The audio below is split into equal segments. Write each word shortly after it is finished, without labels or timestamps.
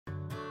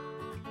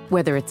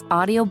Whether it's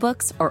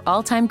audiobooks or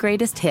all-time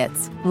greatest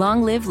hits,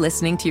 long live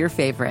listening to your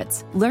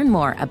favorites. Learn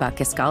more about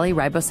Kisqali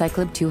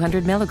Ribociclib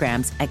 200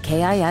 milligrams at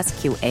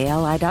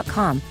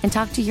KISQALI.com and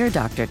talk to your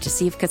doctor to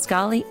see if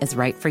Kisqali is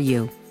right for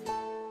you.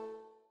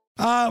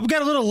 We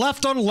got a little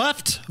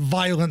left-on-left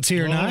violence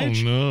here,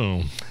 Nige. Oh,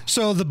 no.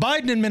 So the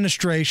Biden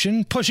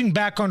administration pushing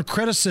back on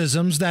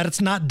criticisms that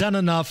it's not done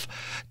enough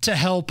to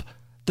help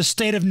the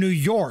state of New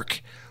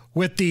York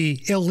with the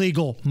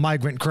illegal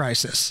migrant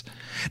crisis.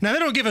 Now, they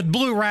don't give a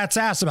blue rat's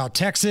ass about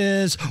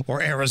Texas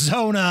or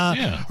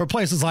Arizona or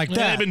places like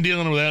that. They've been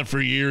dealing with that for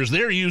years.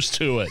 They're used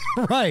to it.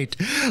 Right.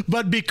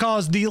 But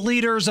because the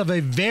leaders of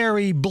a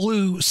very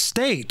blue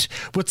state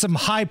with some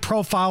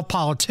high-profile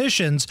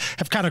politicians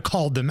have kind of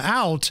called them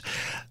out,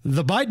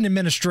 the Biden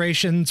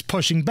administration's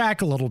pushing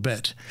back a little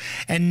bit.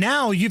 And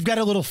now you've got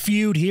a little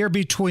feud here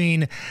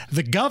between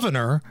the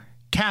governor,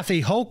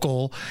 Kathy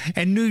Hochul,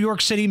 and New York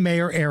City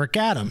Mayor Eric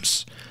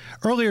Adams.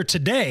 Earlier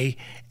today,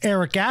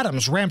 Eric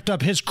Adams ramped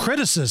up his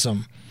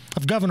criticism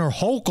of Governor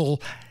Hochul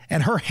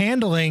and her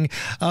handling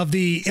of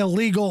the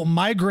illegal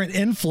migrant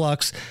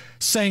influx,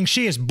 saying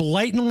she is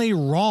blatantly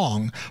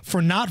wrong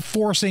for not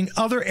forcing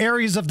other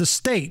areas of the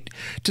state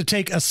to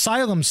take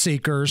asylum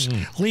seekers,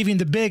 leaving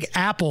the Big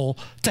Apple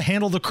to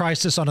handle the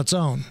crisis on its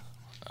own.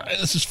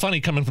 This is funny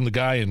coming from the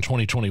guy in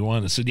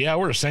 2021 that said, yeah,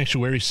 we're a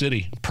sanctuary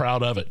city.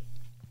 Proud of it.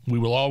 We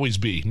will always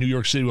be. New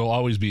York City will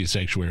always be a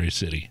sanctuary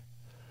city.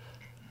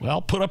 Well,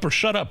 put up or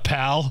shut up,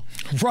 pal.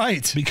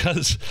 Right.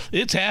 Because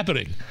it's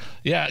happening.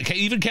 Yeah,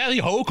 even Kathy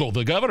Hochul,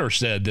 the governor,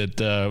 said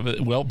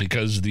that,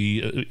 because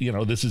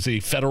this is a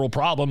federal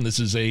problem. This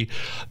is a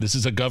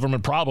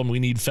government problem. We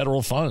need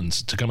federal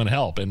funds to come and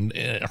help. And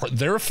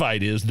their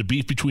fight is the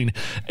beef between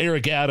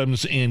Eric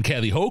Adams and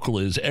Kathy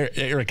Hochul is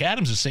Eric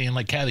Adams is saying,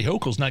 like, Kathy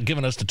Hochul's not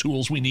giving us the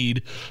tools we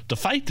need to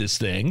fight this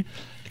thing.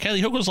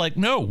 Kathy Hochul's like,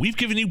 no, we've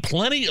given you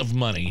plenty of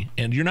money,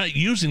 and you're not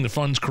using the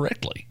funds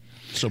correctly.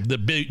 So the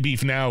big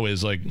beef now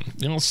is like,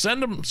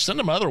 send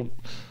them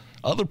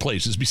other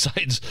places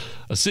besides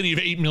a city of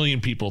 8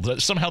 million people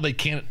that somehow they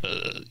can't,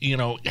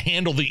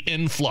 handle the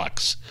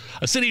influx.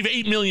 A city of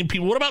 8 million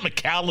people. What about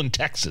McAllen,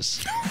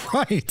 Texas?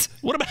 Right.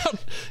 What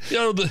about,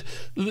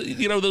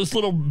 those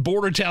little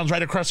border towns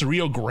right across the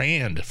Rio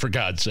Grande, for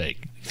God's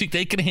sake? You think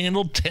they can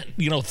handle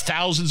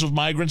thousands of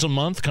migrants a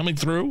month coming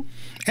through?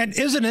 And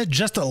isn't it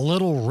just a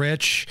little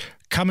rich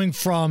coming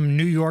from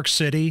New York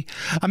City?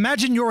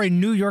 Imagine you're a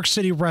New York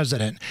City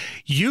resident.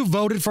 You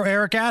voted for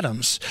Eric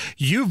Adams.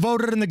 You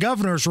voted in the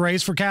governor's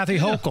race for Kathy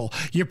Hochul.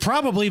 You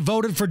probably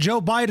voted for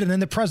Joe Biden in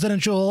the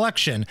presidential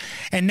election.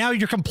 And now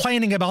you're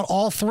complaining about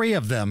all three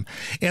of them.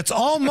 It's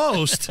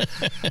almost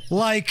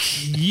like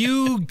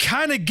you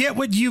kind of get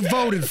what you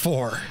voted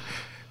for.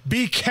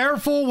 Be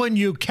careful when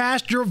you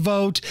cast your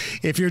vote.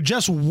 If you're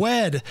just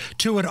wed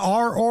to an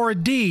R or a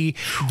D,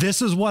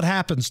 this is what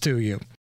happens to you.